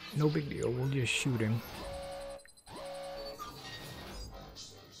don't, no big deal. We'll just shoot him.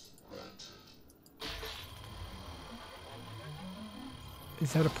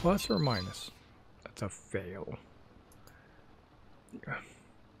 Is that a plus or a minus? That's a fail. Yeah.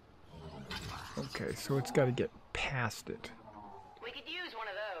 Okay, so it's got to get past it. We could use one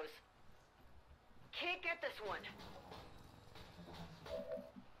of those. Can't get this one.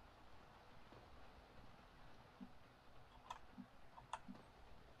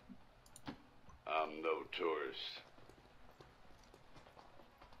 I'm no tourist.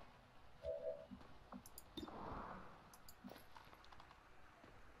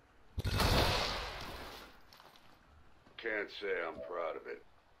 Can't say I'm proud of it.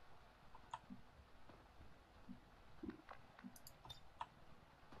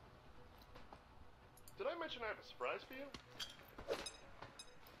 Did I mention I have a surprise for you?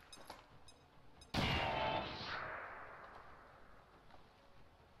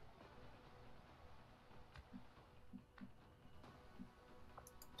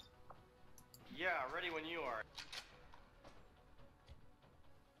 Yeah, ready when you are.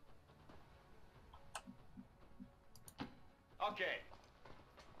 Okay.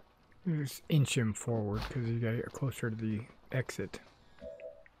 Just inch him forward because you got to get closer to the exit.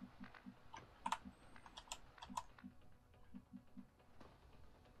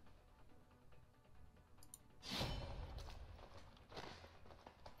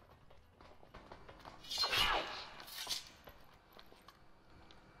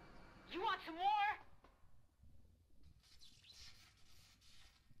 You want some more?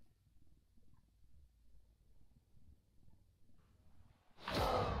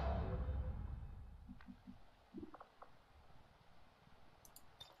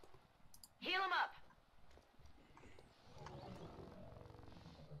 Heal him up.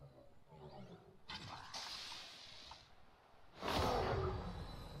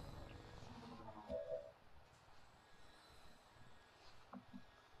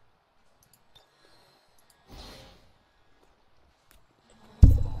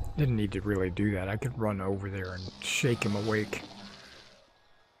 Didn't need to really do that. I could run over there and shake him awake.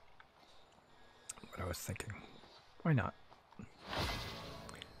 What I was thinking. Why not?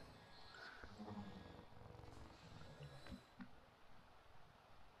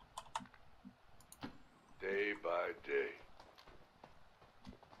 Day by day.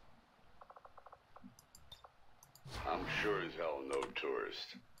 I'm sure as hell no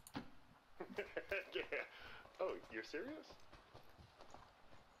tourist. Yeah. Oh, you're serious?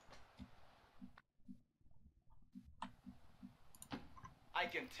 I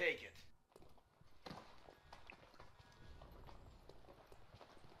can take it.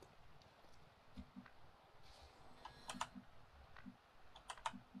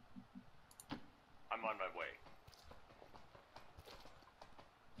 I'm on my way.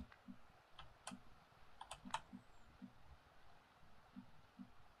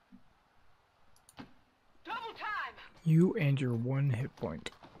 You and your 1 hit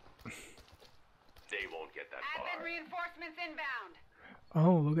point. They won't get that far. Advent reinforcements inbound.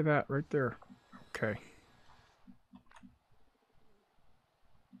 Oh, look at that right there. Okay.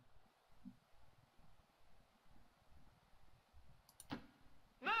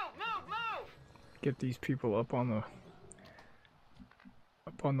 Move! Get these people up on the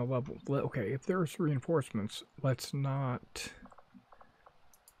level. Okay, if there's reinforcements, let's not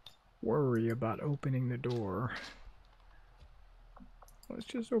worry about opening the door. Let's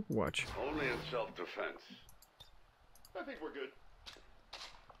just overwatch. Only in self-defense. I think we're good.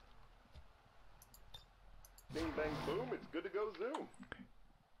 Bing, bang, boom, it's good to go zoom.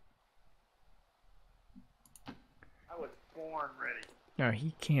 I was born ready. Now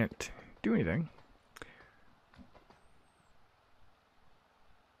he can't do anything.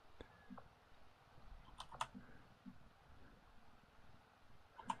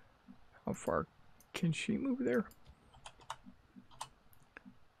 How far can she move there?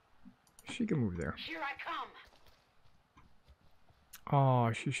 She can move there. Here I come.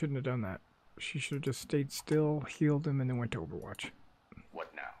 Oh, she shouldn't have done that. She should have just stayed still, healed him, and then went to Overwatch.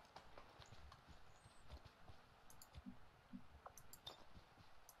 What now?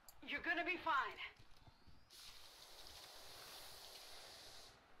 You're gonna be fine.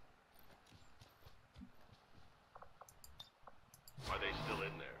 Are they still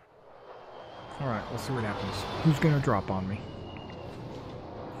in there? Alright, let's see what happens. Who's gonna drop on me?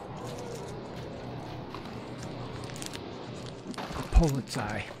 Pullet's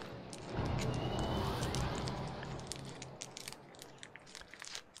eye.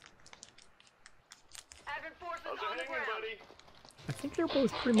 Advent forces How's on it the hanging, ground. buddy? I think they're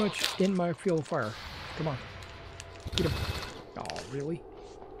both pretty much in my field of fire. Come on. Get him. Oh, really?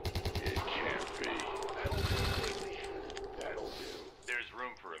 It can't be. That'll do, Haley. That'll do. There's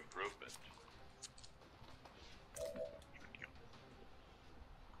room for improvement.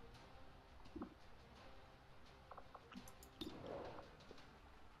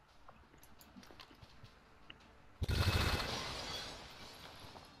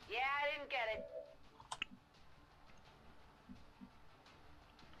 Yeah, I didn't get it.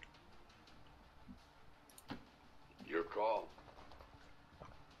 Your call.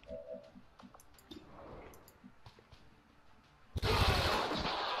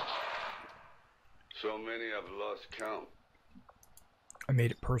 So many I've lost count. I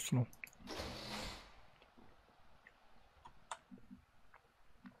made it personal.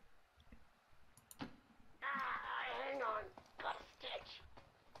 Hang on. Got a stitch.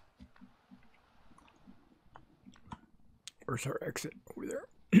 Where's our exit? Over there.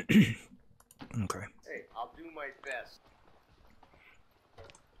 Okay. Hey, I'll do my best.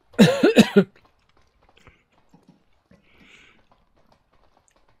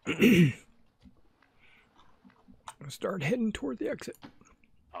 I'll start heading toward the exit.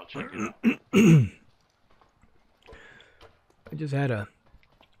 I'll check it out. I just had a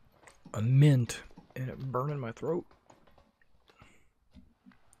mint and it burning my throat.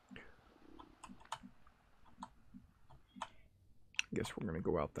 I guess we're gonna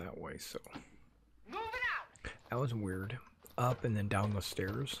go out that way, so Moving out. that was weird. Up and then down the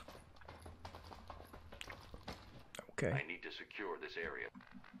stairs. Okay. I need to secure this area.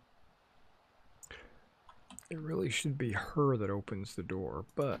 It really should be her that opens the door,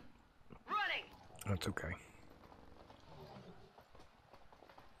 but Running. that's okay.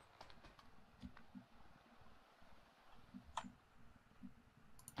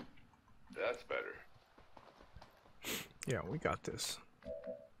 That's better. Yeah, we got this.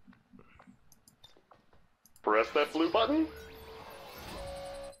 Press that blue button.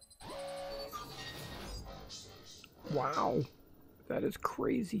 Wow. That is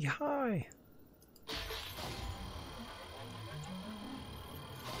crazy high.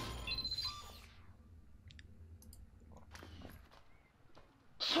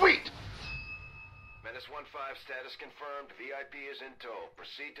 Sweet! Menace 1-5 status confirmed. VIP is in tow.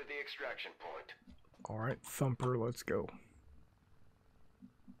 Proceed to the extraction point. Alright, Thumper, let's go.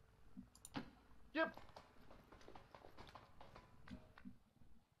 Yep.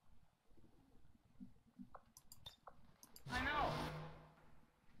 I know.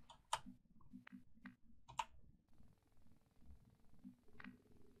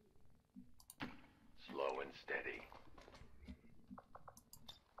 Slow and steady.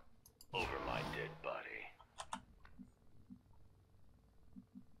 Over my dead body.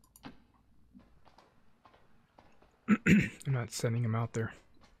 I'm not sending him out there.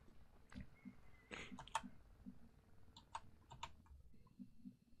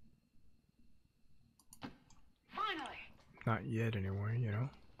 Finally. Not yet, anyway, you know.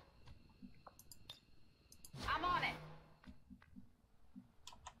 I'm on it.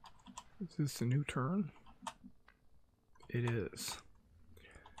 Is this a new turn? It is.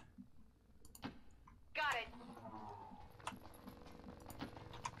 Got it.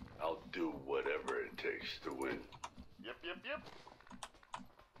 I'll do whatever it takes to win. Yep, yep, yep.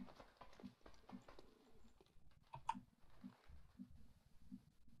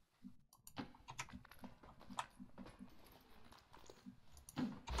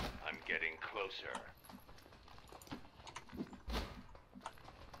 I'm getting closer.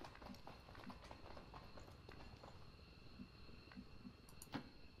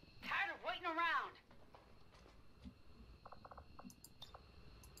 Tired of waiting around.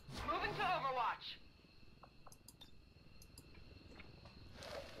 Moving to Overwatch.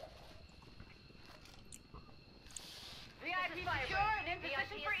 VIP secure and in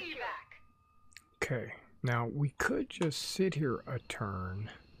position for evac. Okay, now we could just sit here a turn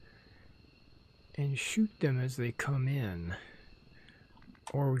and shoot them as they come in,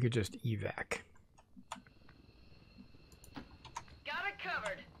 or we could just evac. Got it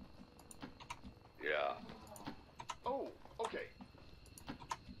covered. Yeah. Oh, okay.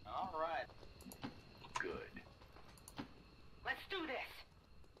 All right. Good. Let's do this.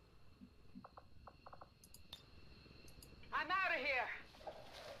 I'm out of here.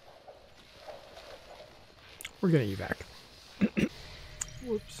 We're gonna evac.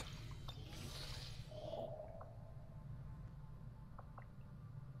 Whoops.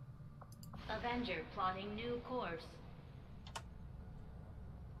 Avenger plotting new course.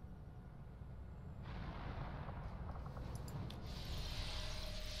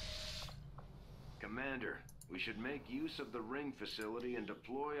 Commander, we should make use of the ring facility and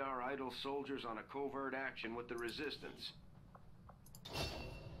deploy our idle soldiers on a covert action with the resistance.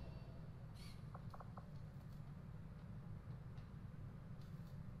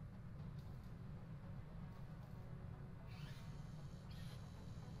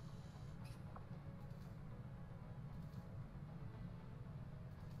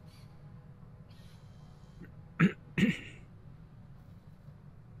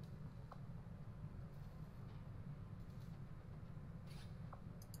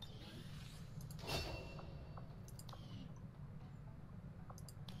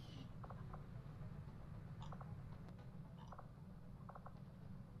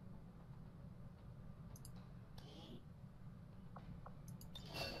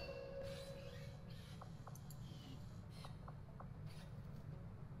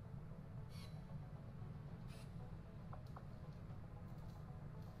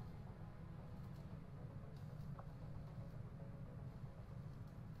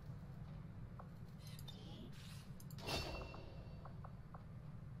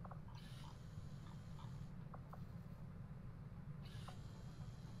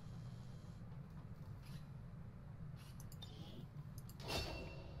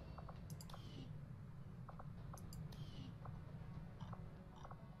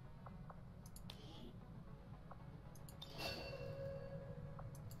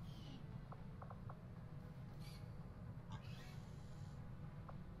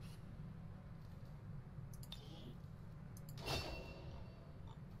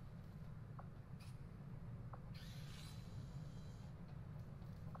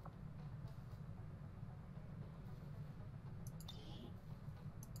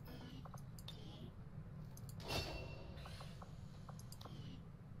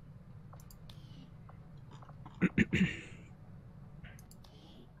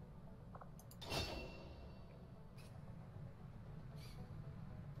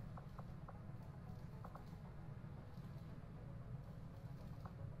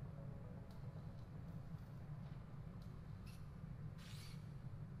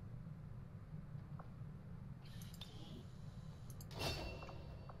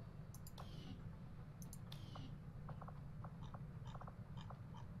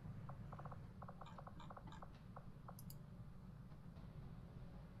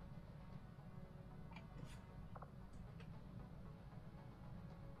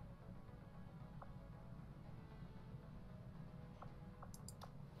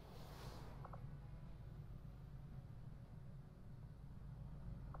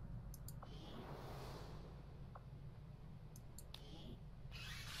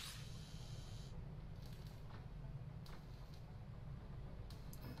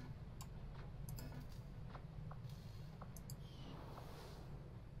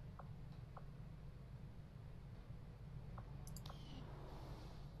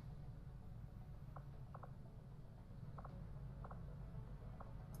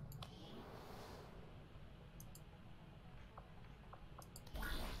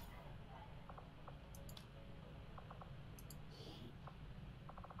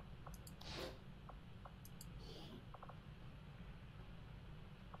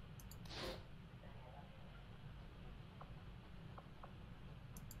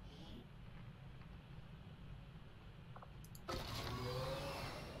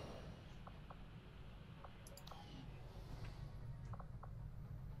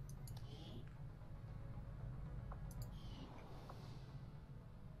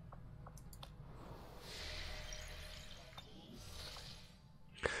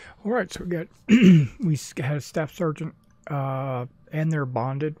 All right, so we got we had a staff sergeant, and they're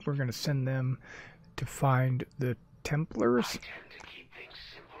bonded. We're going to send them to find the Templars. I tend to keep things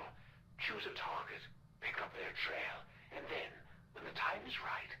simple. Choose a target, pick up their trail, and then, when the time is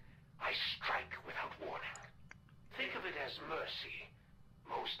right, I strike without warning. Think of it as mercy.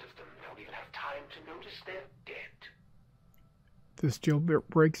 Most of them don't even have time to notice they're dead. This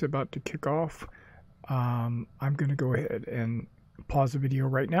jailbreak's about to kick off. I'm going to go ahead and pause the video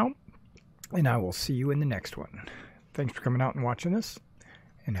right now, and I will see you in the next one. Thanks for coming out and watching this,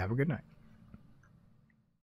 and have a good night.